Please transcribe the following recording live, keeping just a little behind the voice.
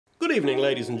Good evening,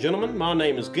 ladies and gentlemen. My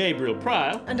name is Gabriel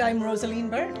Pryor. And I'm Rosaline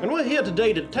Byrne. And we're here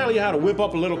today to tell you how to whip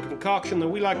up a little concoction that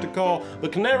we like to call the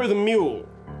Canary the Mule,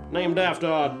 named after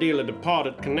our dearly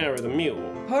departed Canary the Mule.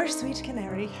 Poor sweet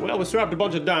Canary. Well, we strapped a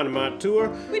bunch of dynamite to her.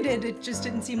 We did, it just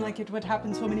didn't seem like it would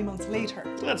happen so many months later.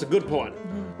 That's a good point.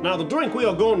 Now, the drink we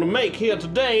are going to make here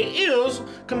today is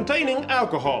containing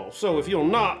alcohol. So if you're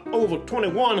not over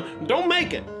 21, don't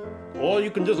make it. Or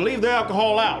you can just leave the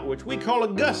alcohol out, which we call a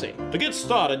gussie. To get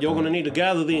started, you're going to need to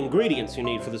gather the ingredients you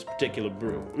need for this particular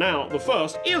brew. Now, the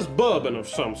first is bourbon of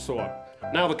some sort.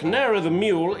 Now, the Canary the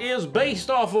Mule is based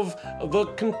off of the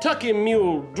Kentucky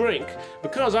Mule drink,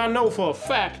 because I know for a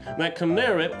fact that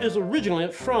Canary is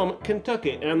originally from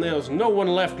Kentucky, and there's no one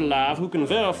left alive who can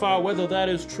verify whether that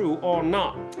is true or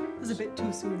not. It was a bit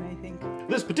too soon, I think.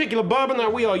 This particular bourbon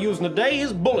that we are using today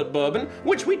is Bullet Bourbon,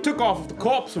 which we took off of the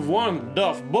corpse of one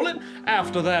Duff Bullet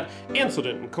after that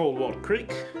incident in Coldwater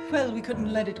Creek. Well, we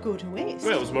couldn't let it go to waste.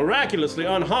 Well, it was miraculously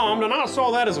unharmed, and I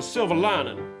saw that as a silver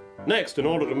lining. Next, in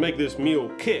order to make this mule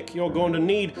kick, you're going to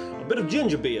need a bit of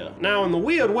ginger beer. Now, in the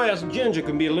Weird West, ginger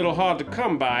can be a little hard to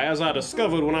come by, as I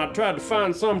discovered when I tried to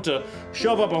find some to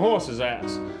shove up a horse's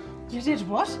ass. You did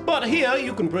what? But here,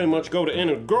 you can pretty much go to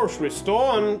any grocery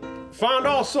store and find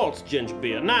all sorts of ginger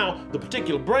beer. Now, the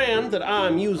particular brand that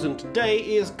I'm using today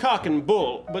is Cock and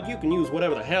Bull, but you can use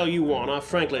whatever the hell you want. I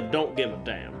frankly don't give a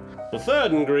damn. The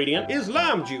third ingredient is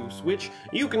lime juice, which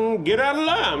you can get out of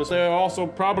limes. They also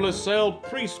probably sell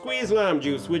pre-squeezed lime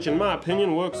juice, which in my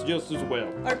opinion works just as well.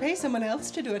 Or pay someone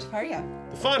else to do it for you.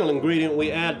 The final ingredient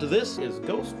we add to this is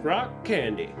Ghost Rock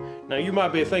candy. Now you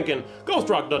might be thinking, Ghost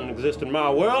Rock doesn't exist in my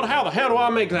world, how the hell do I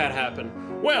make that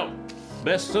happen? Well,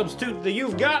 best substitute that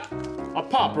you've got are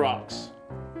Pop Rocks.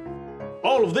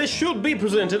 All of this should be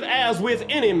presented, as with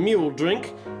any mule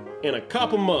drink, in a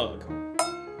copper mug.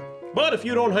 But if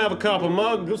you don't have a copper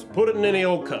mug, just put it in any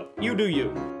old cup. You do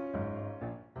you.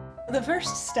 The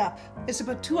first step is to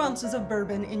put 2 ounces of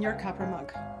bourbon in your copper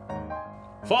mug.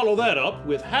 Follow that up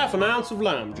with ½ an ounce of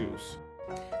lime juice.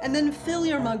 And then fill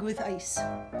your mug with ice.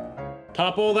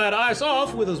 Top all that ice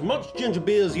off with as much ginger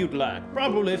beer as you'd like,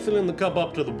 probably filling the cup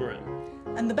up to the brim.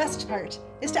 And the best part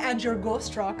is to add your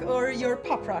Ghost Rock or your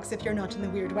Pop Rocks if you're not in the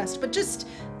Weird West, but just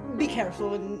be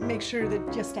careful and make sure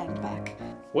that you stand back.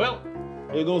 Well,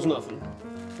 here goes nothing.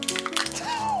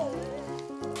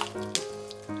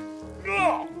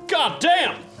 Oh, God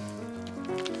damn!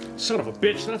 Son of a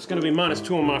bitch, that's gonna be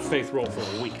 -2 on my faith roll for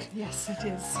a week. Yes, it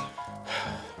is.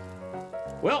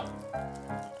 Well,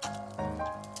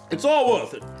 it's all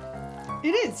worth it.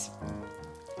 It is.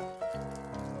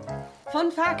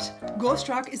 Fun fact, Ghost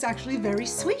Rock is actually very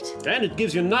sweet. And it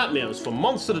gives you nightmares for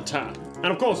months at a time. And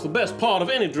of course, the best part of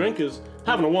any drink is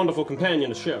having a wonderful companion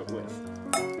to share it with.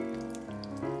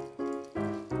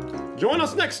 Join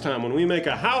us next time when we make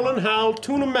a Howlin' Howl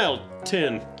tuna melt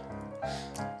tin.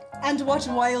 And watch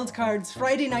Wild Cards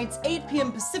Friday nights 8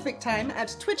 p.m. Pacific time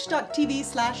at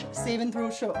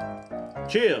twitch.tv/SaveandThrowShow.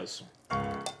 Cheers.